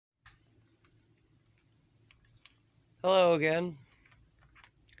Hello again.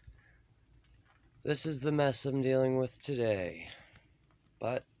 This is the mess I'm dealing with today.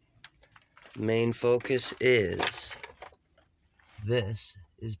 But main focus is this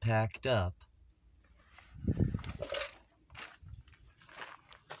is packed up.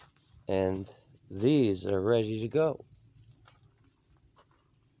 And these are ready to go.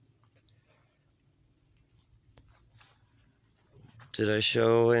 Did I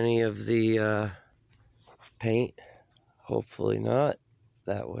show any of the paint? Hopefully not.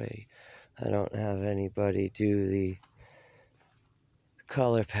 That way I don't have anybody do the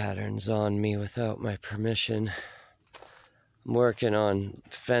color patterns on me without my permission. I'm working on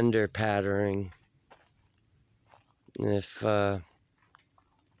fender patterning. If I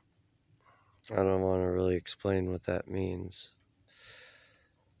don't want to really explain what that means.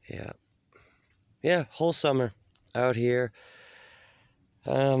 Yeah, whole summer out here.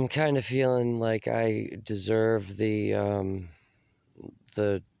 I'm kind of feeling like I deserve the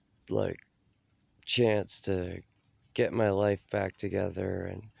like chance to get my life back together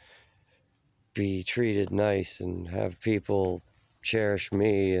and be treated nice and have people cherish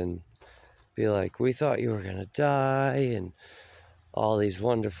me and be like, we thought you were gonna die, and all these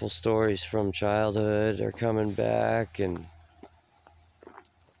wonderful stories from childhood are coming back. And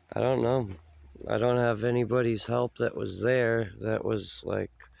I don't know, I don't have anybody's help that was there that was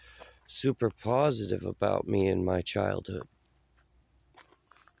like super positive about me in my childhood.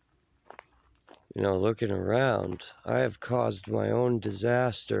 You know, looking around, I have caused my own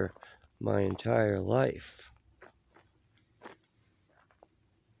disaster my entire life.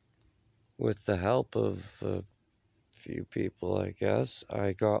 With the help of a few people, I guess,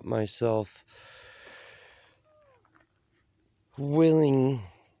 I got myself willing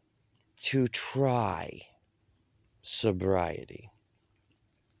to try sobriety.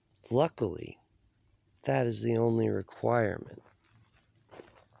 Luckily, that is the only requirement.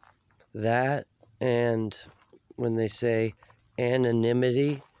 That, and when they say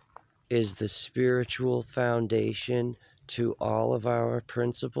anonymity is the spiritual foundation to all of our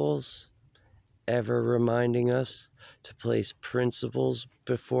principles, ever reminding us to place principles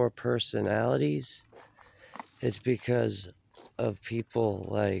before personalities, it's because of people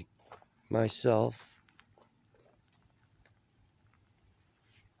like myself.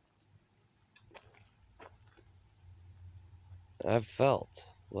 I've felt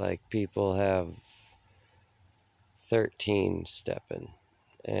like people have 13 stepping,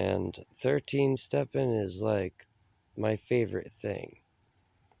 and 13 stepping is like my favorite thing.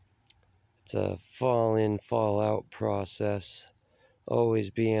 It's a fall in, fall out process, always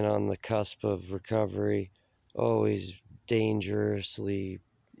being on the cusp of recovery, always dangerously,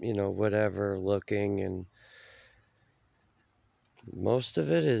 whatever looking, and most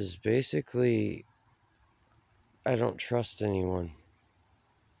of it is basically I don't trust anyone.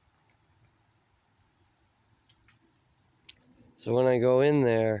 So when I go in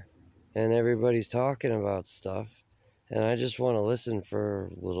there and everybody's talking about stuff and I just want to listen for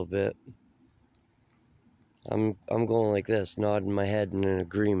a little bit, I'm going like this, nodding my head in an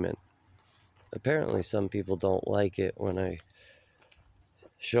agreement. Apparently some people don't like it when I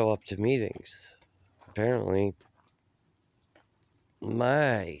show up to meetings. Apparently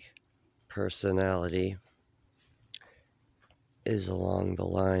my personality is along the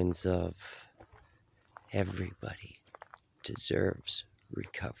lines of everybody deserves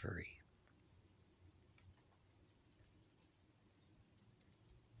recovery.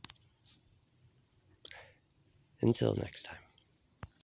 Until next time.